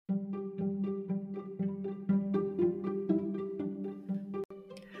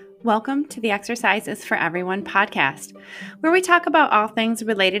Welcome to the Exercise is for Everyone podcast, where we talk about all things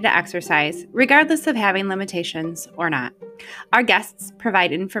related to exercise, regardless of having limitations or not. Our guests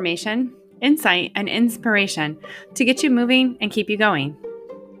provide information, insight, and inspiration to get you moving and keep you going.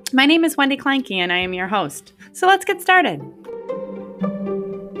 My name is Wendy Kleinke, and I am your host. So let's get started.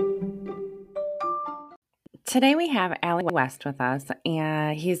 Today we have Allie West with us,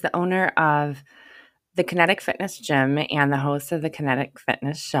 and he's the owner of the Kinetic Fitness Gym and the host of the Kinetic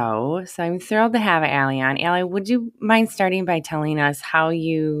Fitness Show. So I'm thrilled to have Allie on. Allie, would you mind starting by telling us how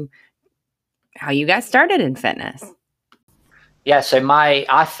you got started in fitness? Yeah, so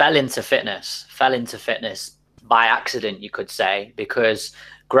I fell into fitness by accident, you could say, because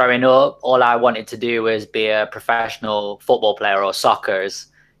growing up, all I wanted to do was be a professional football player, or soccer, as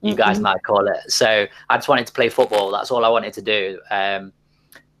you guys might call it. So I just wanted to play football. That's all I wanted to do.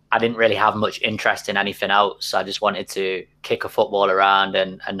 I didn't really have much interest in anything else. I just wanted to kick a football around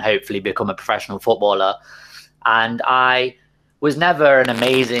and hopefully become a professional footballer. And I was never an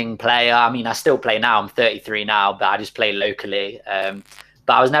amazing player. I mean, I still play now. I'm 33 now, but I just play locally.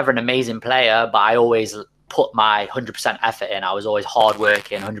 But I was never an amazing player, but I always put my 100% effort in. I was always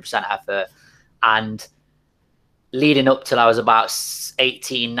hardworking, 100% effort. And leading up till I was about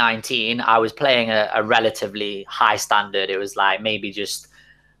 18, 19, I was playing a relatively high standard. It was like maybe just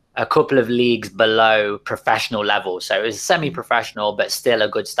a couple of leagues below professional level. So it was semi-professional, but still a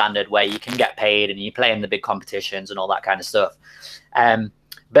good standard where you can get paid and you play in the big competitions and all that kind of stuff.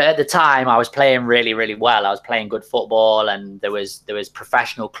 But at the time I was playing really, really well. I was playing good football, and there was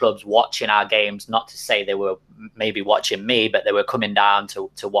professional clubs watching our games. Not to say they were maybe watching me, but they were coming down to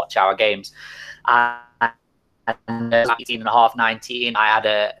watch our games. And 18 and a half, 19, I had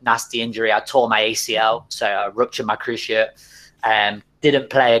a nasty injury. I tore my ACL. So I ruptured my cruciate.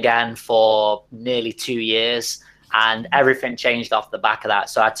 Didn't play again for nearly 2 years, and everything changed off the back of that.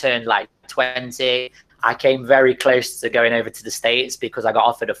 So I turned like 20. I came very close to going over to the States because I got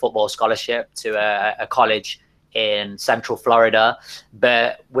offered a football scholarship to a college in Central Florida.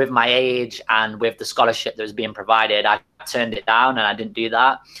 But with my age and with the scholarship that was being provided, I turned it down and I didn't do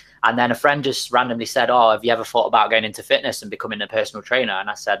that. And then a friend just randomly said, "Oh, have you ever thought about going into fitness and becoming a personal trainer?" And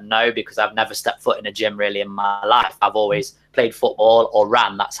I said, "No, because I've never stepped foot in a gym really in my life. I've always played football or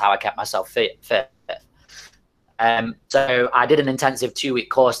ran. That's how I kept myself fit." So I did an intensive 2-week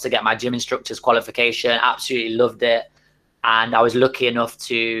course to get my gym instructor's qualification. Absolutely loved it. And I was lucky enough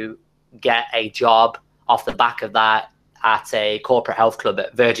to get a job off the back of that at a corporate health club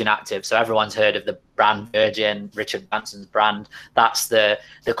at Virgin Active. So everyone's heard of the brand Virgin, Richard Branson's brand. That's the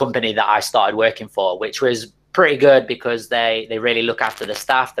company that I started working for, which was pretty good because they really look after the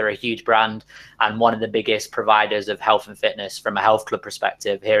staff. They're a huge brand and one of the biggest providers of health and fitness from a health club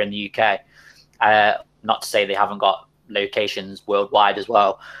perspective here in the UK. Not to say they haven't got locations worldwide as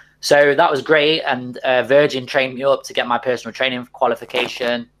well. So that was great. And Virgin trained me up to get my personal training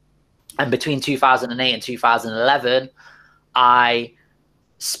qualification. And between 2008 and 2011, I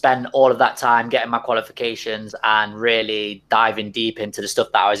spent all of that time getting my qualifications and really diving deep into the stuff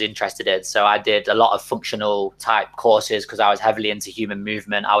that I was interested in. So I did a lot of functional type courses because I was heavily into human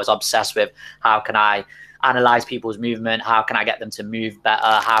movement. I was obsessed with how can I analyze people's movement? How can I get them to move better?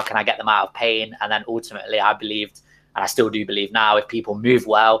 How can I get them out of pain? And then ultimately I believed, and I still do believe now, if people move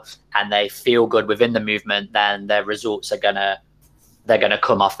well and they feel good within the movement, then their results they're gonna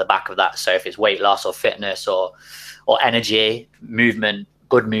come off the back of that. So if it's weight loss or fitness or energy, movement,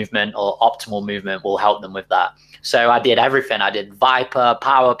 good movement or optimal movement will help them with that. So I did everything. I did Viper,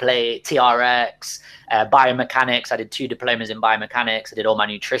 Power Plate, TRX, biomechanics. I did 2 diplomas in biomechanics. I did all my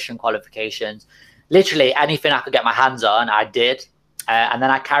nutrition qualifications. Literally anything I could get my hands on, I did. And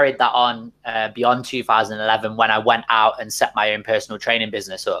then I carried that on beyond 2011 when I went out and set my own personal training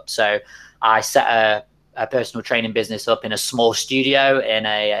business up. So I set a personal training business up in a small studio in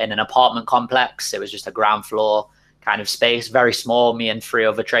an apartment complex. It was just a ground floor kind of space, very small, me and 3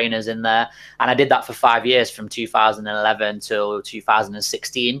 other trainers in there. And I did that for 5 years, from 2011 till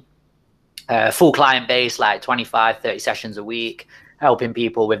 2016. Full client base, like 25, 30 sessions a week, helping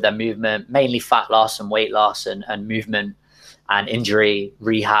people with their movement, mainly fat loss and weight loss and movement and injury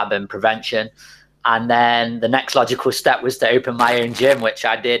rehab and prevention. And then the next logical step was to open my own gym, which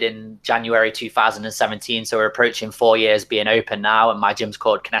I did in January 2017. So we're approaching 4 years being open now, and my gym's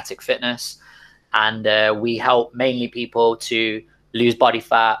called Kinetic Fitness. And we help mainly people to lose body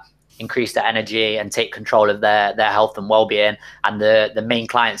fat, increase their energy, and take control of their health and well-being. And the main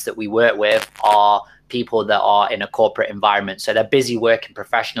clients that we work with are people that are in a corporate environment. So they're busy working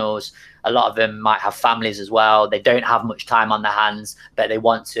professionals. A lot of them might have families as well. They don't have much time on their hands, but they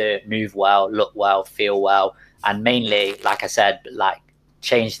want to move well, look well, feel well. And mainly, like I said, like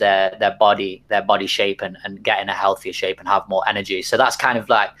change their body shape and get in a healthier shape and have more energy. So that's kind of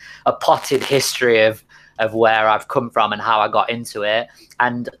like a potted history of where I've come from and how I got into it.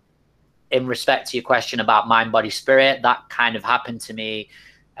 And in respect to your question about mind, body, spirit, that kind of happened to me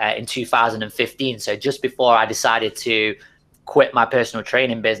in 2015. So just before I decided to quit my personal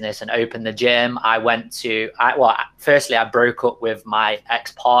training business and open the gym, firstly, I broke up with my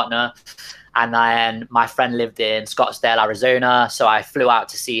ex-partner, and then my friend lived in Scottsdale, Arizona. So I flew out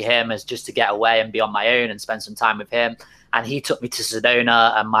to see him as just to get away and be on my own and spend some time with him. And he took me to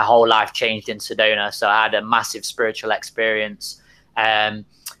Sedona, and my whole life changed in Sedona. So I had a massive spiritual experience.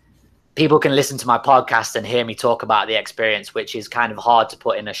 People can listen to my podcast and hear me talk about the experience, which is kind of hard to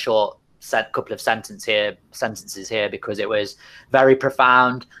put in a short couple of sentences here, because it was very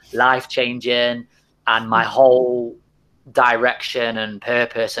profound, life-changing, and my whole direction and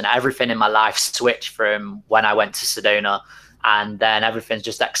purpose and everything in my life switched from when I went to Sedona, and then everything's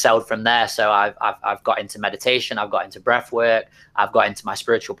just excelled from there. So I've got into meditation, I've got into breath work, I've got into my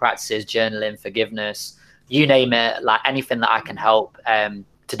spiritual practices, journaling, forgiveness, you name it, like anything that I can help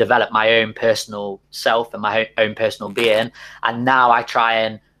to develop my own personal self and my own personal being. And now I try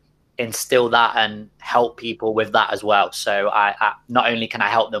and instill that and help people with that as well. So I not only can I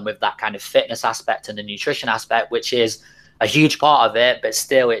help them with that kind of fitness aspect and the nutrition aspect, which is a huge part of it, but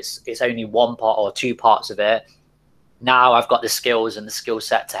still it's only one part or two parts of it. Now I've got the skills and the skill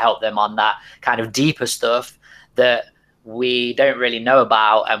set to help them on that kind of deeper stuff that we don't really know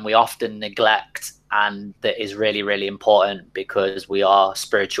about and we often neglect, and that is really, really important because we are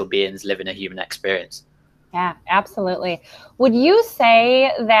spiritual beings living a human experience. Yeah, absolutely. Would you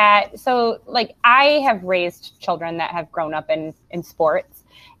say that, so like I have raised children that have grown up in sports,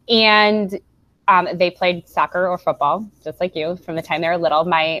 and they played soccer or football, just like you, from the time they were little.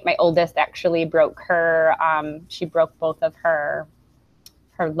 My oldest actually broke she broke both of her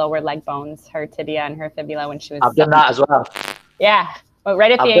lower leg bones, her tibia and her fibula, when she was I've done that as well. Yeah. Well,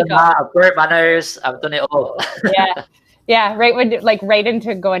 right at the ankle. I've broke my nose. I've done it all. Yeah. Yeah. Right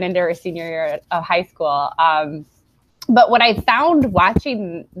into going into her senior year of high school. But what I found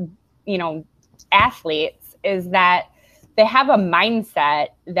watching, athletes is that they have a mindset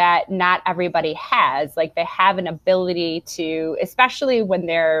that not everybody has. Like they have an ability to, especially when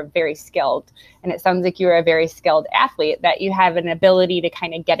they're very skilled. And it sounds like you're a very skilled athlete, that you have an ability to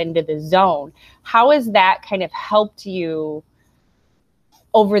kind of get into the zone. How has that kind of helped you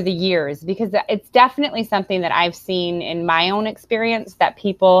over the years? Because it's definitely something that I've seen in my own experience, that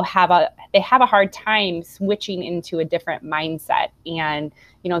people have a hard time switching into a different mindset and,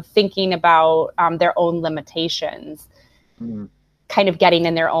 thinking about their own limitations, kind of getting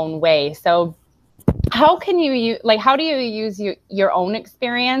in their own way. So how do you use your own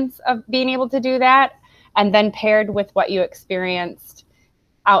experience of being able to do that? And then paired with what you experienced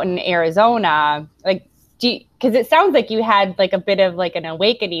out in Arizona, because it sounds like you had like a bit of like an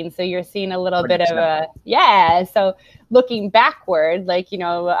awakening. So you're seeing a little 100%. Bit of so looking backward,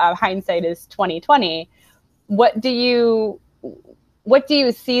 hindsight is 2020. What do you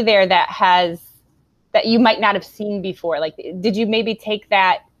see there that you might not have seen before? Like, did you maybe take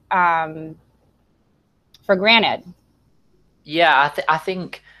that for granted? Yeah, I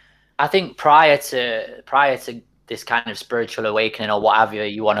think prior to this kind of spiritual awakening, or whatever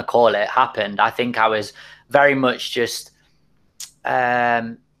you want to call it, happened, I think I was very much just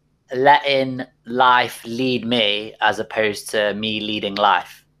letting life lead me as opposed to me leading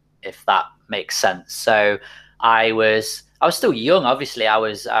life, if that makes sense. So I was still young. Obviously, I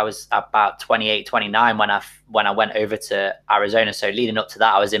was about 28, 29 when I went over to Arizona. So leading up to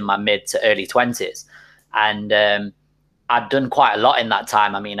that, I was in my mid to early 20s, and I'd done quite a lot in that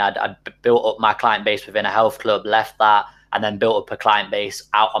time. I mean, I'd built up my client base within a health club, left that, and then built up a client base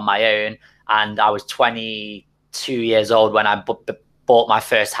out on my own. And I was 22 years old when I bought my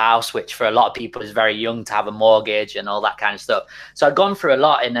first house, which for a lot of people is very young to have a mortgage and all that kind of stuff. So I'd gone through a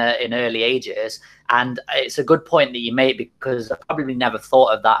lot in early ages. And it's a good point that you make, because I probably never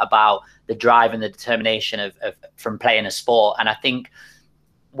thought of that, about the drive and the determination of from playing a sport. And I think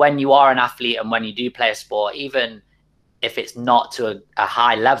when you are an athlete and when you do play a sport, even if it's not to a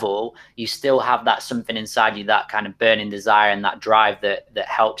high level, you still have that something inside you, that kind of burning desire and that drive that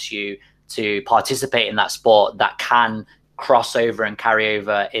helps you to participate in that sport, that can cross over and carry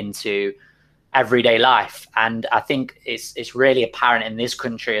over into everyday life. And I think it's really apparent in this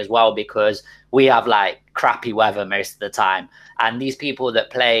country as well, because we have like crappy weather most of the time. And these people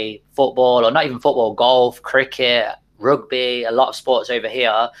that play football, or not even football, golf, cricket, rugby, a lot of sports over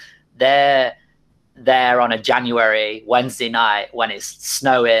here, they're there on a January Wednesday night when it's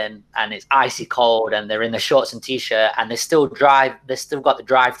snowing and it's icy cold and they're in the shorts and t-shirt and they still got the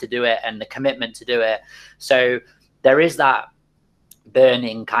drive to do it and the commitment to do it. So there is that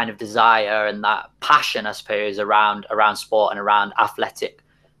burning kind of desire and that passion, I suppose, around sport and around athletic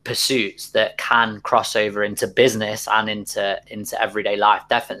pursuits that can cross over into business and into everyday life,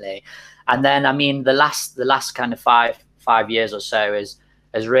 definitely. And then, I mean, the last kind of five years or so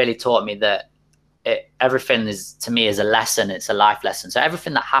has really taught me that everything is, to me, is a lesson. It's a life lesson. So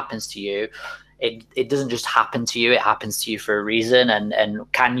everything that happens to you, it doesn't just happen to you. It happens to you for a reason.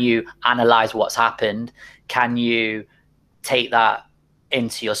 And can you analyze what's happened? Can you take that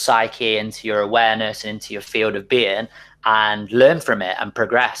into your psyche, into your awareness, and into your field of being, and learn from it and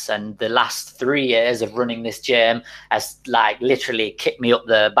progress? And the last 3 years of running this gym has like literally kicked me up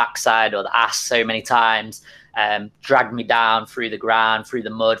the backside or the ass so many times, dragged me down through the ground, through the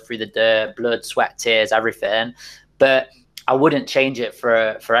mud, through the dirt, blood, sweat, tears, everything. But I wouldn't change it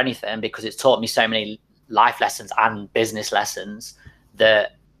for anything, because it's taught me so many life lessons and business lessons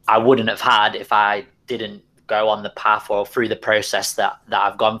that I wouldn't have had if I didn't go on the path or through the process that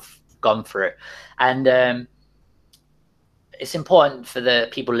I've gone through. And it's important for the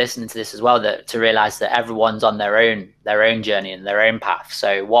people listening to this as well, that to realize that everyone's on their own journey and their own path.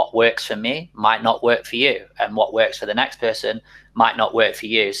 So what works for me might not work for you, and what works for the next person might not work for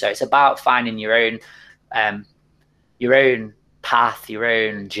you. So it's about finding your own path, your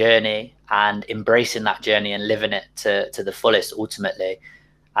own journey, and embracing that journey and living it to the fullest ultimately.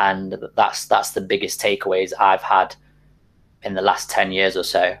 And that's the biggest takeaways I've had in the last 10 years or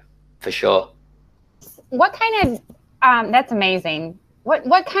so, for sure. What kind of that's amazing.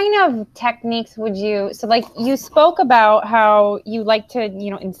 What kind of techniques would you, so like you spoke about how you like to,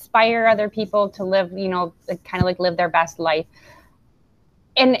 inspire other people to live, kind of like live their best life.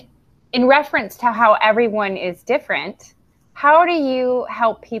 And in reference to how everyone is different, how do you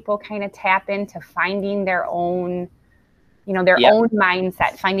help people kind of tap into finding their own, own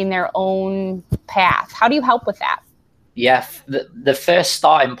mindset, finding their own path? How do you help with that? Yeah, the first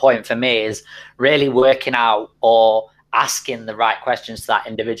starting point for me is really working out or asking the right questions to that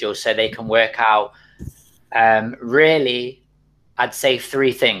individual so they can work out really, I'd say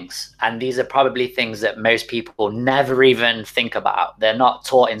 3 things. And these are probably things that most people never even think about. They're not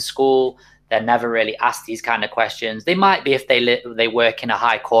taught in school. They're never really asked these kind of questions. They might be if they work in a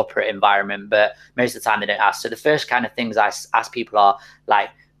high corporate environment, but most of the time they don't ask. So the first kind of things I ask people are like,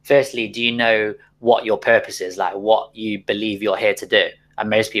 firstly, do you know what your purpose is, like what you believe you're here to do? And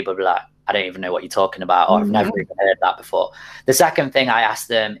most people will be like, I don't even know what you're talking about, or I've never even heard that before. The second thing I ask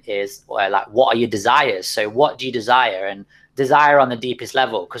them is like, what are your desires? So what do you desire? And desire on the deepest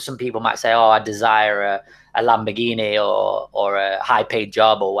level, because some people might say, oh, I desire a Lamborghini or a high paid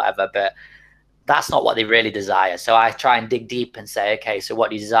job or whatever, but that's not what they really desire. So I try and dig deep and say, okay, so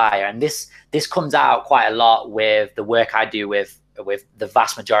what do you desire? And this comes out quite a lot with the work I do with the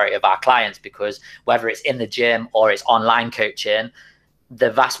vast majority of our clients, because whether it's in the gym or it's online coaching, the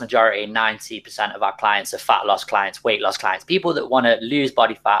vast majority, 90% of our clients are fat loss clients, weight loss clients, people that want to lose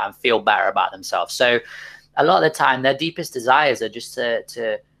body fat and feel better about themselves. So a lot of the time, their deepest desires are just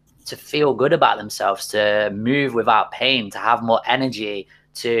to feel good about themselves, to move without pain, to have more energy,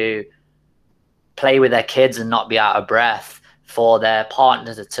 to play with their kids and not be out of breath, for their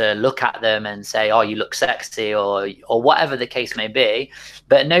partner to look at them and say, oh, you look sexy, or whatever the case may be.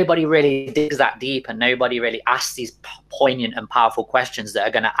 But nobody really digs that deep, and nobody really asks these poignant and powerful questions that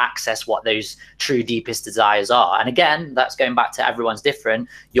are going to access what those true deepest desires are. And again, that's going back to everyone's different.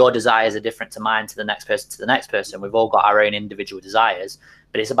 Your desires are different to mine, to the next person, to the next person. We've all got our own individual desires,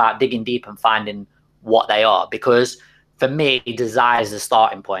 but it's about digging deep and finding what they are. Because for me, desire is the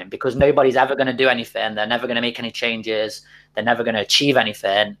starting point, because nobody's ever going to do anything. They're never going to make any changes. They're never going to achieve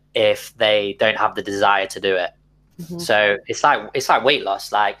anything if they don't have the desire to do it. Mm-hmm. So it's like weight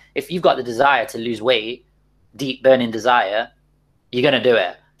loss. Like if you've got the desire to lose weight, deep burning desire, you're going to do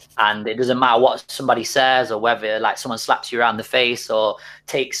it. And it doesn't matter what somebody says, or whether like someone slaps you around the face or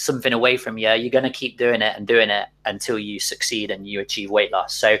takes something away from you, you're going to keep doing it until you succeed and you achieve weight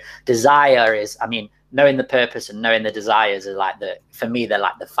loss. So desire is, I mean, knowing the purpose and knowing the desires are like for me, they're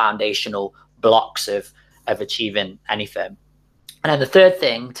like the foundational blocks of achieving anything. And then the third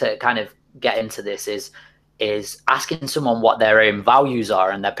thing to kind of get into this is asking someone what their own values are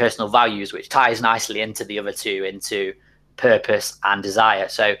and their personal values, which ties nicely into the other two, into purpose and desire.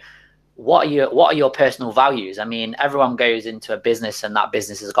 So what are your personal values? I mean, everyone goes into a business and that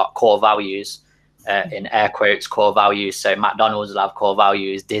business has got core values, in air quotes, core values. So McDonald's will have core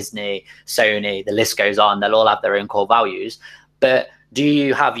values, Disney, Sony, the list goes on. They'll all have their own core values. But do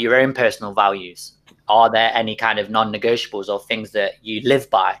you have your own personal values? are there any kind of non-negotiables or things that you live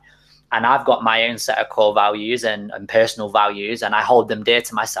by? And I've got my own set of core values and personal values, and I hold them dear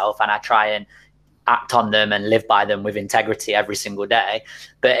to myself, and I try and act on them and live by them with integrity every single day.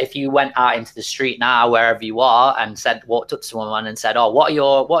 But if you went out into the street now, wherever you are, and walked up to someone and said, "Oh, what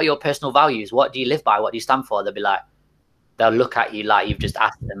are your personal values? What do you live by? What do you stand for?" They'll look at you like you've just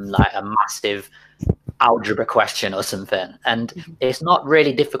asked them like a massive algebra question or something. And it's not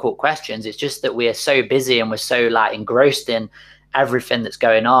really difficult questions. It's just that we are so busy and we're so like engrossed in everything that's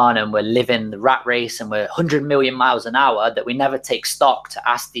going on, and we're living the rat race, and we're 100 million miles an hour, that we never take stock to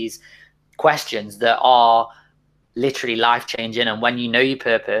ask these questions that are literally life-changing. And when you know your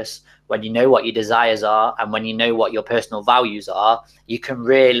purpose, when you know what your desires are, and when you know what your personal values are, you can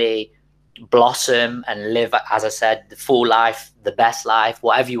really blossom and live, as I said, the full life, the best life,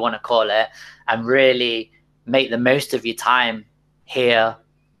 whatever you want to call it, and really make the most of your time here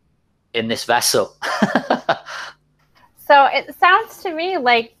in this vessel. So it sounds to me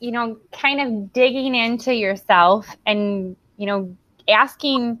like, kind of digging into yourself and,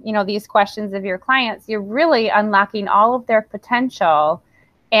 asking, these questions of your clients, you're really unlocking all of their potential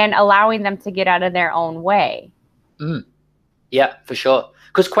and allowing them to get out of their own way. Yeah, for sure.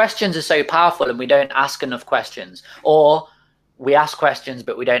 Because questions are so powerful, and we don't ask enough questions, or we ask questions,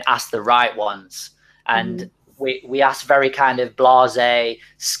 but we don't ask the right ones. And we ask very kind of blasé,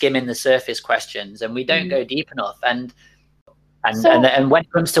 skimming the surface questions, and we don't go deep enough. And when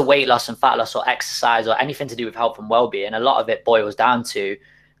it comes to weight loss and fat loss or exercise or anything to do with health and well-being, a lot of it boils down to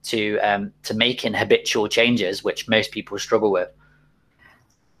making habitual changes, which most people struggle with.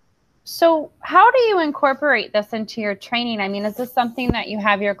 So how do you incorporate this into your training? I mean, is this something that you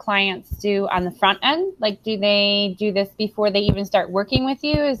have your clients do on the front end? Like, do they do this before they even start working with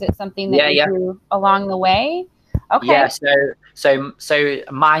you? Is it something that you do along the way? Okay. Yeah. So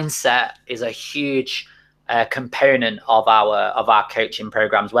mindset is a huge component of our coaching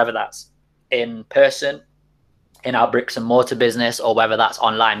programs, whether that's in person in our bricks and mortar business, or whether that's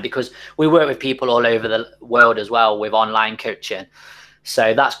online, because we work with people all over the world as well with online coaching.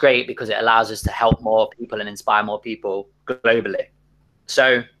 So that's great because it allows us to help more people and inspire more people globally.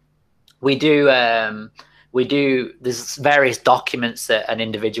 So we do there's various documents that an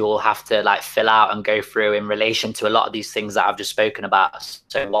individual will have to like fill out and go through in relation to a lot of these things that I've just spoken about.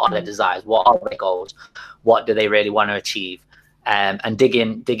 So what are their desires? What are their goals? What do they really want to achieve? And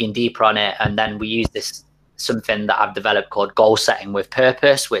digging deeper on it. And then we use something that I've developed called goal setting with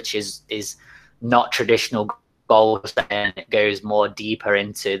purpose, which is not traditional goal setting. It goes more deeper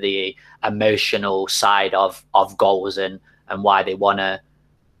into the emotional side of goals and why they want to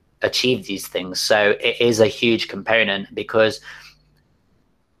achieve these things. So it is a huge component, because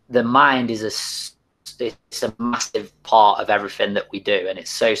the mind it's a massive part of everything that we do, and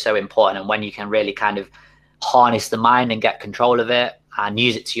it's so important. And when you can really kind of harness the mind and get control of it and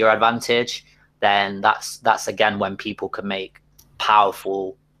use it to your advantage, then that's again when people can make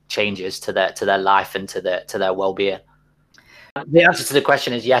powerful changes to their life and to their well-being. The answer to the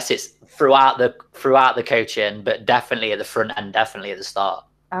question is yes, it's throughout the coaching, but definitely at the front end, definitely at the start.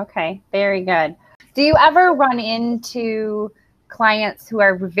 Okay, very good. Do you ever run into clients who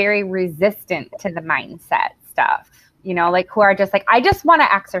are very resistant to the mindset stuff? Like who are just like, I just want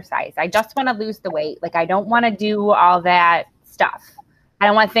to exercise. I just want to lose the weight. Like, I don't want to do all that stuff. I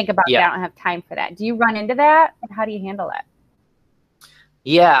don't want to think about that. I don't have time for that. Do you run into that? And how do you handle it?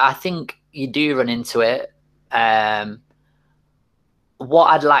 Yeah, I think you do run into it. What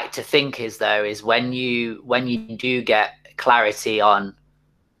I'd like to think is when you do get clarity on,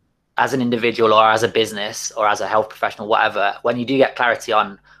 as an individual or as a business or as a health professional, whatever, when you do get clarity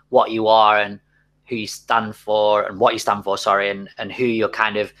on what you are and who you stand for and what you stand for, and who your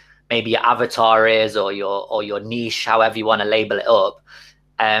kind of maybe your avatar is or your niche, however you want to label it up,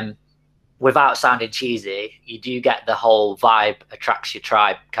 without sounding cheesy, you do get the whole vibe attracts your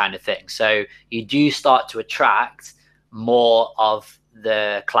tribe kind of thing. So you do start to attract more of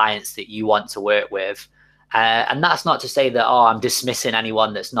the clients that you want to work with. And that's not to say that, I'm dismissing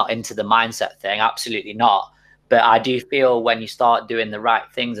anyone that's not into the mindset thing. Absolutely not. But I do feel when you start doing the right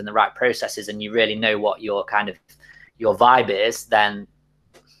things and the right processes, and you really know what your vibe is, then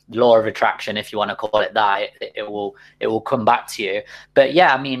law of attraction, if you want to call it that, it will come back to you. But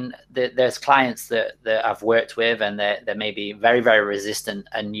yeah, I mean, there's clients that I've worked with, and they're maybe very, very resistant,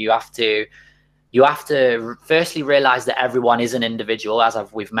 and you have to firstly realize that everyone is an individual, as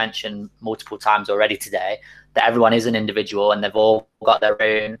we've mentioned multiple times already today, that everyone is an individual and they've all got their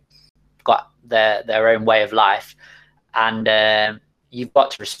own way of life. And you've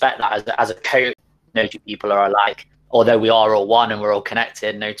got to respect that as a coach. No two people are alike. Although we are all one and we're all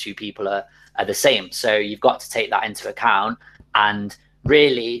connected, no two people are are the same. So you've got to take that into account and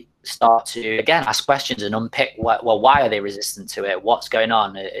really start to, again, ask questions and unpick why are they resistant to it? What's going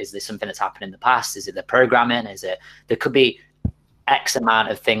on? Is there something that's happened in the past? Is it the programming? There could be X amount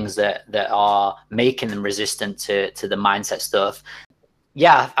of things that are making them resistant to the mindset stuff.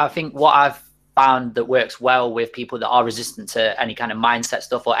 Yeah, I think what I've found that works well with people that are resistant to any kind of mindset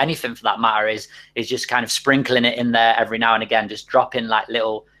stuff or anything for that matter is just kind of sprinkling it in there every now and again, just dropping like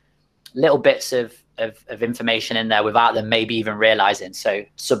little bits of information in there without them maybe even realizing. So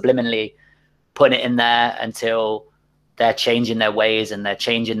subliminally putting it in there until they're changing their ways and they're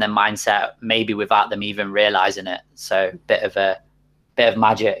changing their mindset, maybe without them even realizing it. So bit of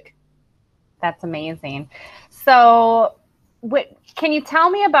magic. That's amazing. So can you tell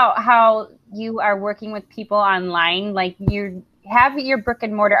me about how you are working with people online? Like you have your brick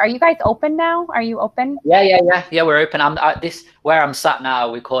and mortar. Are you guys open now? Are you open? Yeah, we're open. This where I'm sat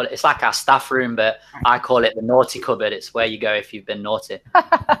now, we call it, it's like our staff room, but I call it the naughty cupboard. It's where you go if you've been naughty.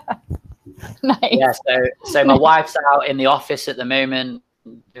 Nice. Yeah, so my wife's out in the office at the moment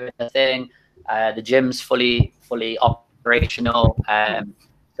doing her thing. The gym's fully operational.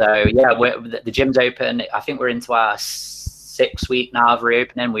 So yeah, the gym's open. I think we're into our 6th week now of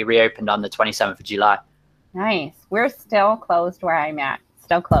reopening. We reopened on the 27th of July. Nice. We're still closed where I'm at.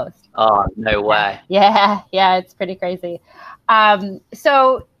 Still closed. Oh, no way. Yeah, it's pretty crazy.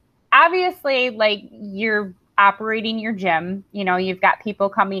 So obviously, like, you're operating your gym, you've got people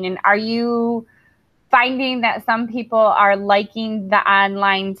coming in. Are you finding that some people are liking the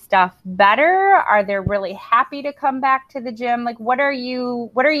online stuff better? Are they really happy to come back to the gym? Like,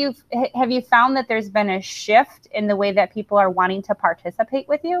 have you found that there's been a shift in the way that people are wanting to participate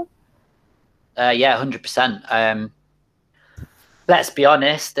with you? Yeah, 100%. Let's be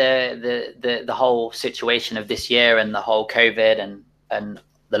honest, the whole situation of this year and the whole COVID and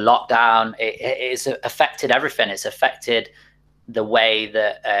the lockdown, it's affected everything. It's affected the way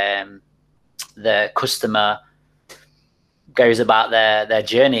that the customer goes about their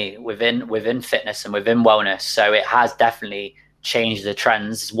journey within fitness and within wellness. So it has definitely changed the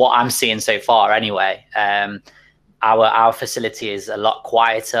trends, what I'm seeing so far anyway. Our facility is a lot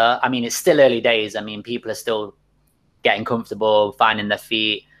quieter. I mean, it's still early days. I mean, people are still getting comfortable, finding their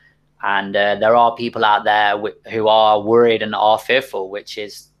feet. And there are people out there who are worried and are fearful, which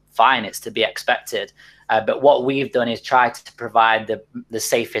is fine. It's to be expected. But what we've done is try to provide the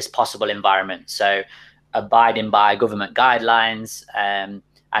safest possible environment. So abiding by government guidelines and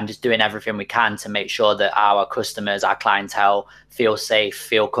just doing everything we can to make sure that our customers, our clientele feel safe,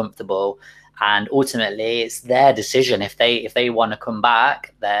 feel comfortable. And ultimately, it's their decision. If they want to come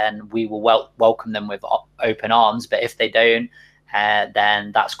back, then we will welcome them with open arms. But if they don't,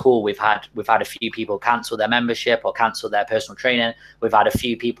 then that's cool. We've had a few people cancel their membership or cancel their personal training. We've had a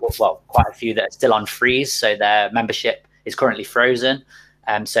few people, well, quite a few that are still on freeze, so their membership is currently frozen.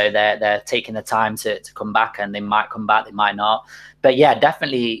 So they're taking the time to come back, and they might come back, they might not. But yeah,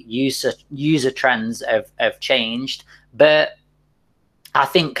 definitely user trends have changed. But I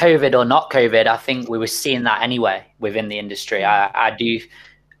think COVID or not COVID, I think we were seeing that anyway within the industry. I do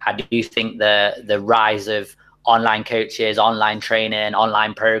think the rise of online coaches, online training,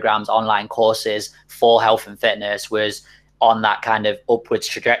 online programs, online courses for health and fitness was on that kind of upwards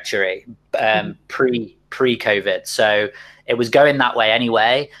trajectory pre-COVID. So it was going that way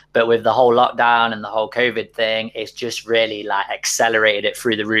anyway, but with the whole lockdown and the whole COVID thing, it's just really like accelerated it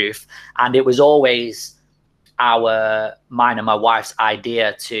through the roof. And it was always mine and my wife's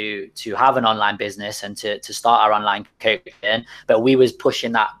idea to have an online business and to start our online coaching, but we was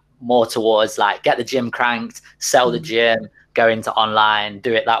pushing that more towards like get the gym cranked, sell the gym, go into online,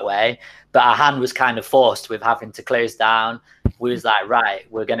 do it that way. But our hand was kind of forced with having to close down. We was like, right,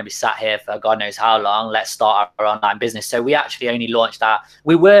 we're going to be sat here for God knows how long. Let's start our online business. So we actually only launched that.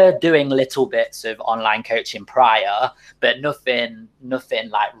 We were doing little bits of online coaching prior, but nothing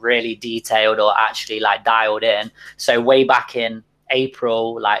like really detailed or actually like dialed in. So way back in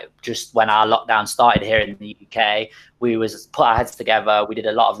April, like just when our lockdown started here in the UK, we put our heads together. We did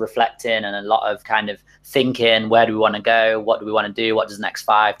a lot of reflecting and a lot of kind of thinking, where do we want to go? What do we want to do? What does the next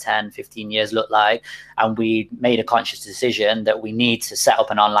 5, 10, 15 years look like? And we made a conscious decision that we need to set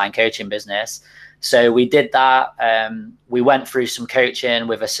up an online coaching business. So we did that. We went through some coaching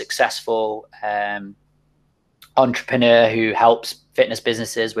with a successful entrepreneur who helps fitness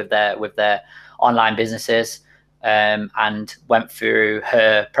businesses with their online businesses, and went through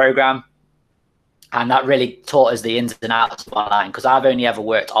her program. And that really taught us the ins and outs of online, because I've only ever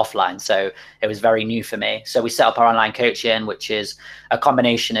worked offline. So it was very new for me. So we set up our online coaching, which is a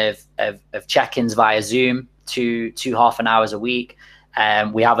combination of check-ins via Zoom, two half an hours a week.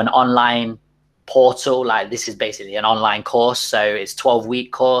 We have an online portal. Like, this is basically an online course, so it's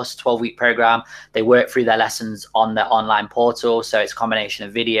 12-week course, 12-week program. They work through their lessons on the online portal, so it's a combination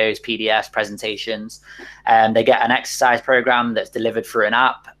of videos, PDFs, presentations. They get an exercise program that's delivered through an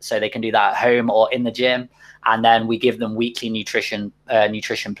app, so they can do that at home or in the gym. And then we give them weekly nutrition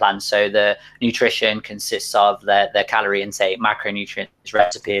plans. So the nutrition consists of their calorie intake, macronutrients,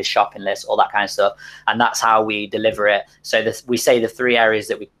 recipes, shopping lists, all that kind of stuff. And that's how we deliver it. So we say the 3 areas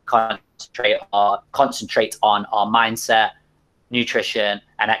that we concentrate on are mindset, nutrition,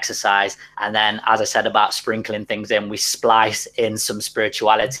 and exercise. And then, as I said about sprinkling things in, we splice in some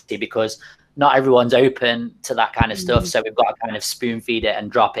spirituality, because not everyone's open to that kind of stuff. So we've got to kind of spoon feed it and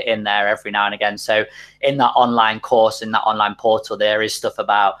drop it in there every now and again. So in that online course, in that online portal, there is stuff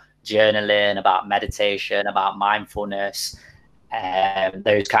about journaling, about meditation, about mindfulness, and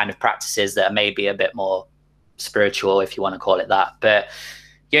those kind of practices that are maybe a bit more spiritual, if you want to call it that. But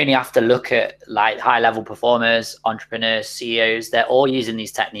you only have to look at like high level performers, entrepreneurs, CEOs. They're all using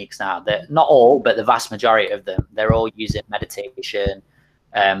these techniques now. They're not all, but the vast majority of them, they're all using meditation,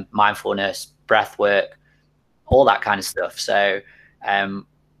 mindfulness, breath work, all that kind of stuff. So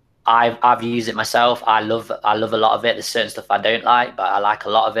I've used it myself. I love a lot of it. There's certain stuff I don't like, but I like a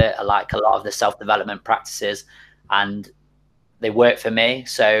lot of it. I like a lot of the self-development practices, and they work for me.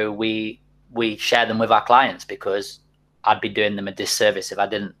 So we share them with our clients, because I'd be doing them a disservice if I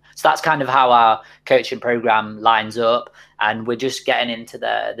didn't. So that's kind of how our coaching program lines up. And we're just getting into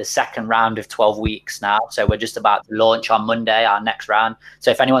the second round of 12 weeks now. So we're just about to launch on Monday, our next round.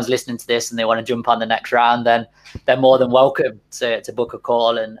 So if anyone's listening to this and they want to jump on the next round, then they're more than welcome to book a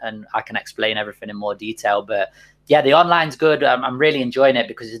call, and I can explain everything in more detail. But yeah, the online's good. I'm really enjoying it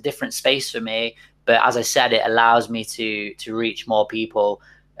because it's a different space for me. But as I said, it allows me to reach more people.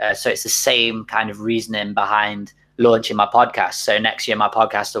 So it's the same kind of reasoning behind launching my podcast. So next year my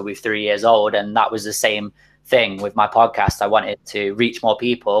podcast will be 3 years old, and that was the same thing with my podcast. I wanted to reach more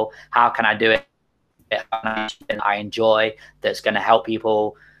people. How can I do it I enjoy, that's going to help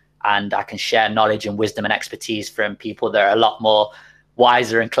people, and I can share knowledge and wisdom and expertise from people that are a lot more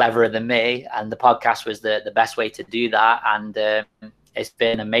wiser and cleverer than me. And the podcast was the best way to do that. And it's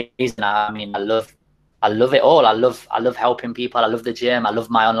been amazing. I mean, I love it all. I love helping people. I love the gym. I love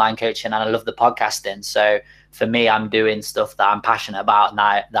my online coaching, and I love the podcasting. So for me, I'm doing stuff that I'm passionate about and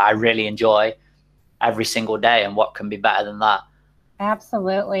that I really enjoy every single day. And what can be better than that?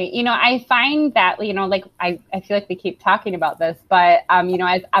 Absolutely. You know, I find that, you know, like I feel like we keep talking about this, but, you know,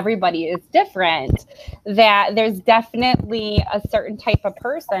 as everybody is different, that there's definitely a certain type of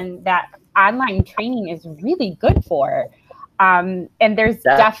person that online training is really good for. And there's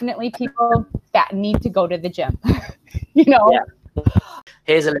definitely people that need to go to the gym, you know? Yeah.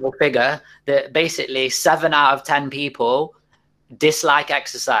 Here's a little figure that basically 7 out of 10 people dislike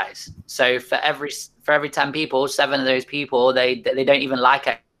exercise. So for every 10 people, 7 of those people, they don't even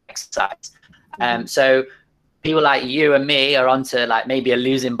like exercise. So people like you and me are onto like maybe a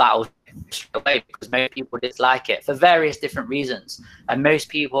losing battle straight away, because most people dislike it for various different reasons. And most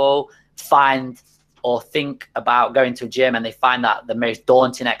people find or think about going to a gym and they find that the most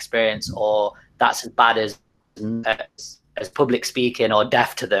daunting experience, or that's as bad as public speaking or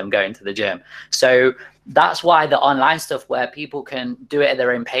deaf to them going to the gym. So that's why the online stuff, where people can do it at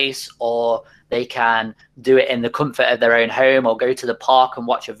their own pace, or they can do it in the comfort of their own home, or go to the park and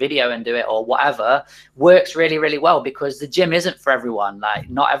watch a video and do it, or whatever, works really, really well, because the gym isn't for everyone. Like,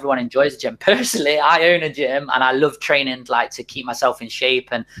 not everyone enjoys the gym. Personally, I own a gym and I love training, like, to keep myself in shape,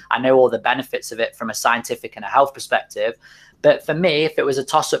 and I know all the benefits of it from a scientific and a health perspective. But for me, if it was a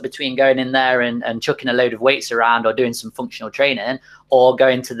toss-up between going in there and chucking a load of weights around, or doing some functional training, or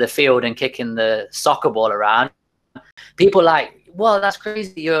going to the field and kicking the soccer ball around, people like, well, that's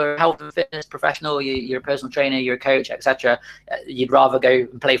crazy. You're a health and fitness professional. You're a personal trainer. You're a coach, etc. You'd rather go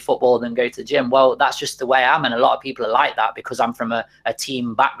and play football than go to the gym. Well, that's just the way I am. And a lot of people are like that, because I'm from a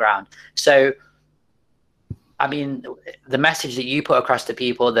team background. So, I mean, the message that you put across to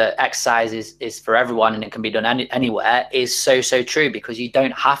people that exercise is for everyone and it can be done anywhere is so true, because you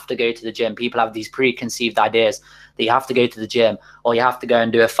don't have to go to the gym. People have these preconceived ideas that you have to go to the gym, or you have to go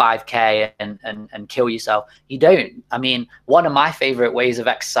and do a 5K and kill yourself. You don't. I mean, one of my favorite ways of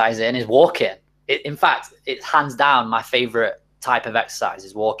exercising is walking. In fact, it's hands down my favorite type of exercise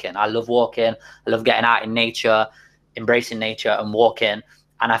is walking. I love walking. I love getting out in nature, embracing nature and walking.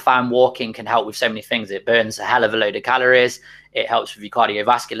 And I find walking can help with so many things. It burns a hell of a load of calories. It helps with your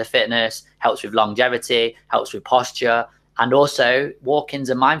cardiovascular fitness, helps with longevity, helps with posture. And also,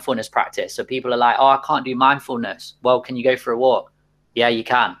 walking's a mindfulness practice. So people are like, oh, I can't do mindfulness. Well, can you go for a walk? Yeah, you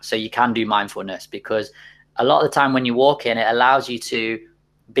can. So you can do mindfulness, because a lot of the time when you walk in, it allows you to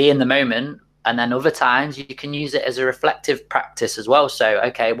be in the moment. And then other times you can use it as a reflective practice as well. So,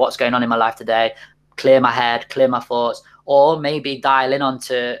 okay, what's going on in my life today? Clear my head, clear my thoughts, or maybe dial in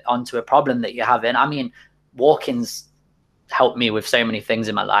onto a problem that you're having. I mean, walking's helped me with so many things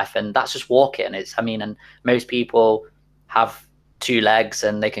in my life, and that's just walking. And most people have two legs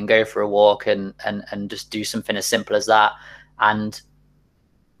and they can go for a walk and just do something as simple as that. And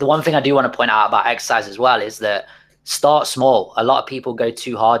the one thing I do want to point out about exercise as well is that start small. A lot of people go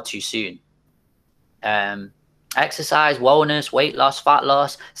too hard too soon. Exercise, wellness, weight loss, fat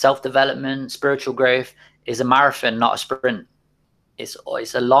loss, self-development, spiritual growth is a marathon, not a sprint. It's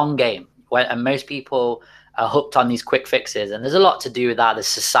a long game, and most people are hooked on these quick fixes. And there's a lot to do with that. There's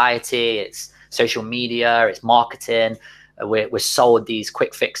society, it's social media, it's marketing. We're sold these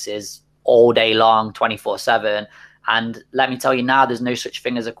quick fixes all day long, 24/7. And let me tell you now, there's no such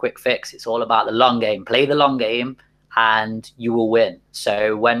thing as a quick fix. It's all about the long game. Play the long game and you will win.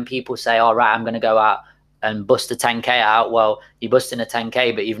 So when people say, all right, I'm going to go out and bust a 10K out, well, you're busting a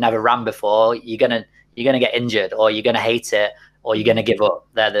 10K, but you've never ran before, you're going to get injured, or you're going to hate it, or you're going to give up.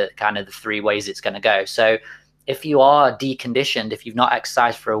 They're the kind of the three ways it's going to go. So if you are deconditioned, if you've not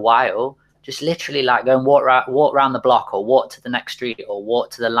exercised for a while, just literally like go and walk around the block, or walk to the next street, or walk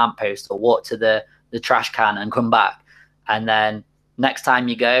to the lamppost, or walk to the trash can and come back. And then next time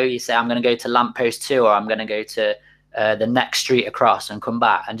you go, you say, I'm going to go to lamppost 2, or I'm going to go to the next street across and come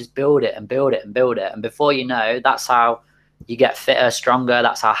back, and just build it and build it and build it. And before you know, that's how you get fitter, stronger.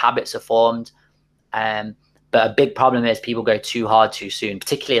 That's how habits are formed. But a big problem is people go too hard too soon,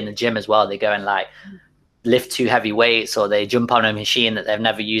 particularly in the gym as well. They go and like lift too heavy weights, or they jump on a machine that they've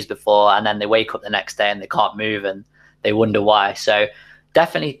never used before, and then they wake up the next day and they can't move and they wonder why. So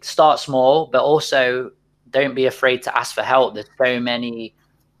definitely start small, but also don't be afraid to ask for help. There's so many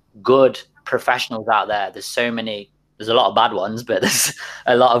good professionals out there. There's a lot of bad ones, but there's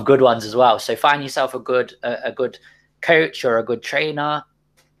a lot of good ones as well. So find yourself a good coach, or a good trainer,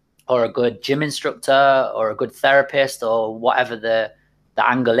 or a good gym instructor, or a good therapist, or whatever the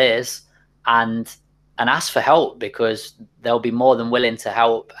angle is, and ask for help, because they'll be more than willing to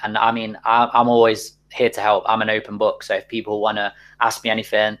help. And I mean, I'm always here to help. I'm an open book. So if people want to ask me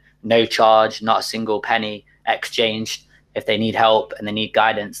anything, no charge, not a single penny exchanged. If they need help and they need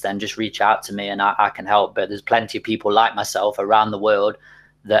guidance, then just reach out to me and I can help. But there's plenty of people like myself around the world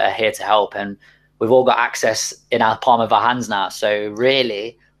that are here to help. And we've all got access in our palm of our hands now. So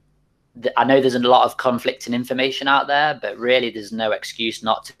really, I know there's a lot of conflicting information out there, but really there's no excuse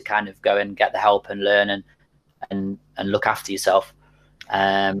not to kind of go and get the help and learn and look after yourself.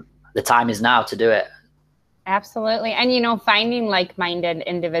 The time is now to do it. Absolutely. And, finding like-minded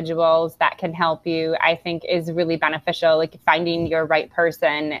individuals that can help you, I think is really beneficial. Like finding your right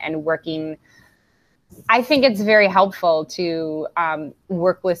person and working. I think it's very helpful to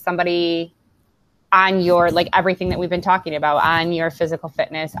work with somebody on your, like everything that we've been talking about, on your physical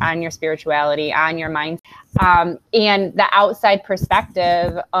fitness, on your spirituality, on your mind, and the outside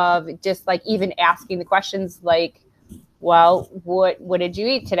perspective of just like even asking the questions like, well, what did you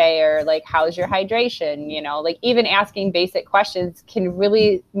eat today? Or like, how's your hydration? Like even asking basic questions can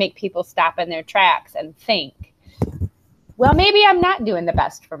really make people stop in their tracks and think, well, maybe I'm not doing the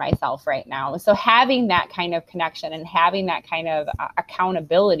best for myself right now. So having that kind of connection and having that kind of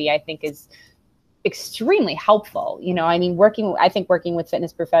accountability, I think is extremely helpful. I think working with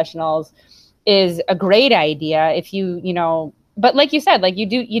fitness professionals is a great idea if but like you said, like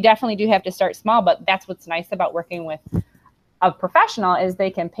you definitely do have to start small, but that's what's nice about working with a professional is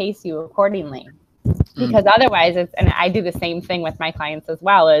they can pace you accordingly, because otherwise and I do the same thing with my clients as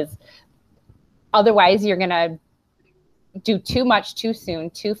well, is otherwise you're going to do too much too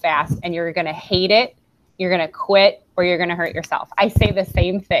soon, too fast, and you're going to hate it. You're going to quit, or you're going to hurt yourself. I say the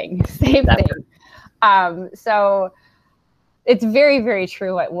same thing. So it's very, very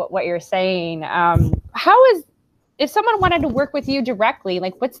true what you're saying. If someone wanted to work with you directly,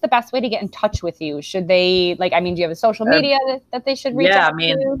 like what's the best way to get in touch with you? Should they do you have a social media that they should reach out to?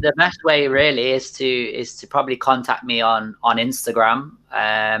 Yeah, the best way really is to probably contact me on Instagram,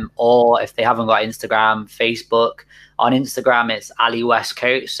 or if they haven't got Instagram, Facebook. On Instagram, it's Ali West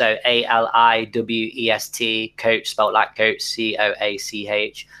Coach, so ALIWEST Coach, spelled like coach,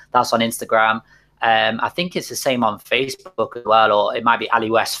 COACH. That's on Instagram. I think it's the same on Facebook as well, or it might be Ali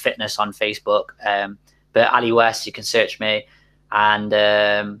West Fitness on Facebook. But Ali West, you can search me, and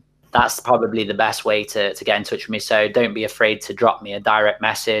that's probably the best way to get in touch with me. So don't be afraid to drop me a direct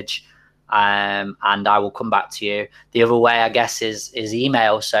message, and I will come back to you. The other way, I guess, is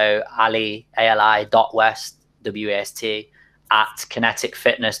email. So Ali.west, WAST, at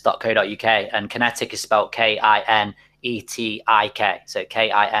kineticfitness.co.uk. And Kinetic is spelled Kinetik. So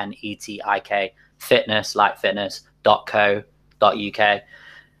Kinetik, fitness like fitness.co.uk.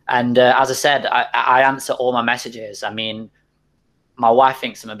 And as I said, I answer all my messages. I mean, my wife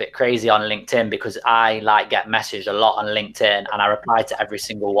thinks I'm a bit crazy on LinkedIn because I get messaged a lot on LinkedIn, and I reply to every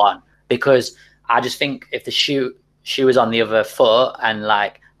single one, because I just think if the shoe was on the other foot and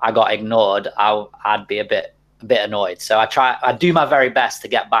I got ignored, I'd be a bit annoyed. So I do my very best to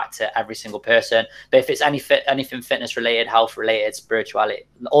get back to every single person. But if it's anything fitness related, health related, spirituality,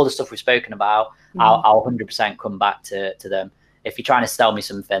 all the stuff we've spoken about, I'll 100% come back to them. If you're trying to sell me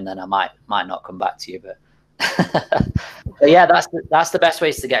something, then I might not come back to you. But but yeah, that's the best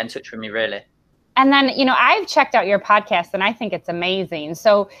ways to get in touch with me, really. And then, I've checked out your podcast and I think it's amazing.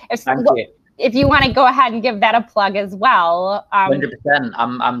 So if you want to go ahead and give that a plug as well. 100%.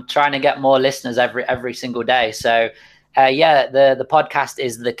 I'm trying to get more listeners every single day. So the podcast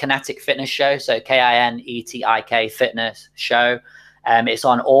is the Kinetic Fitness Show. So Kinetik Fitness Show. It's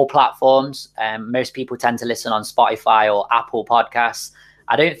on all platforms. Most people tend to listen on Spotify or Apple Podcasts.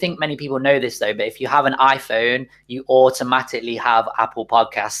 I don't think many people know this though, but if you have an iPhone, you automatically have Apple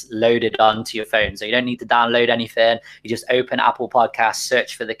Podcasts loaded onto your phone. So you don't need to download anything. You just open Apple Podcasts,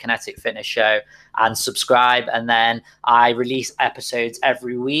 search for the Kinetic Fitness Show and subscribe. And then I release episodes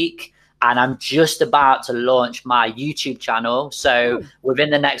every week. And I'm just about to launch my YouTube channel. So within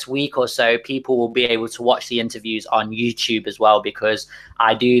the next week or so, people will be able to watch the interviews on YouTube as well, because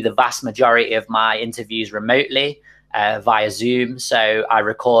I do the vast majority of my interviews remotely via Zoom. So I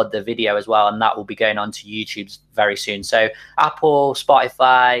record the video as well, and that will be going on to YouTube very soon. So Apple,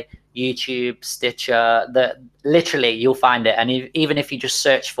 Spotify, YouTube, Stitcher, literally you'll find it. And even if you just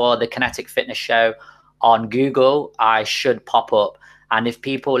search for the Kinetic Fitness Show on Google, I should pop up. And if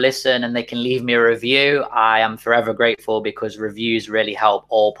people listen and they can leave me a review, I am forever grateful, because reviews really help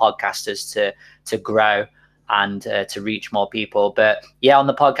all podcasters to grow and to reach more people. But yeah, on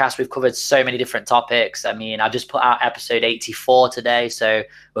the podcast, we've covered so many different topics. I mean, I just put out episode 84 today, so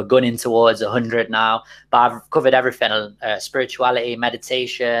we're gunning towards 100 now. But I've covered everything, spirituality,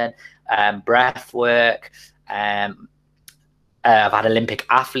 meditation, breath work. I've had Olympic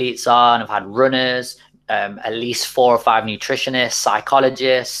athletes on, I've had runners, at least 4 or 5 nutritionists,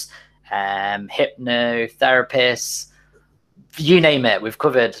 psychologists, hypnotherapists, you name it. We've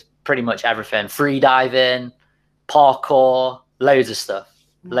covered pretty much everything. Free diving, parkour, loads of stuff.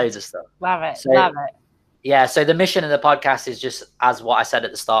 Love it. Love it. Yeah. So the mission of the podcast is just, as what I said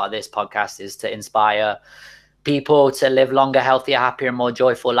at the start of this podcast, is to inspire people to live longer, healthier, happier, and more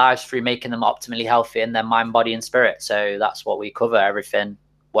joyful lives through making them optimally healthy in their mind, body, and spirit. So that's what we cover, everything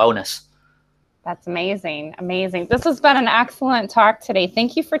wellness. That's amazing. Amazing. This has been an excellent talk today.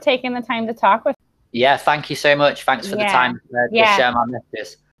 Thank you for taking the time to talk with me. Yeah, thank you so much. Thanks for the time to share my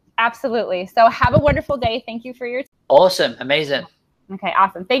messages. Absolutely. So have a wonderful day. Thank you for your time. Awesome. Amazing. Okay,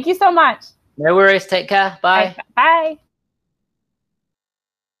 awesome. Thank you so much. No worries. Take care. Bye. Bye.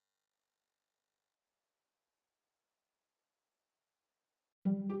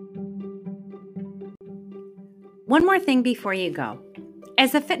 One more thing before you go.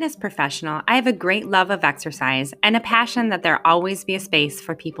 As a fitness professional, I have a great love of exercise and a passion that there always be a space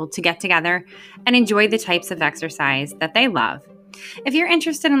for people to get together and enjoy the types of exercise that they love. If you're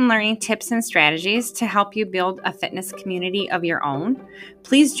interested in learning tips and strategies to help you build a fitness community of your own,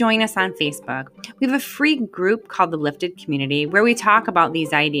 please join us on Facebook. We have a free group called the Lifted Community where we talk about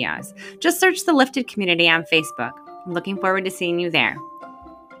these ideas. Just search the Lifted Community on Facebook. I'm looking forward to seeing you there.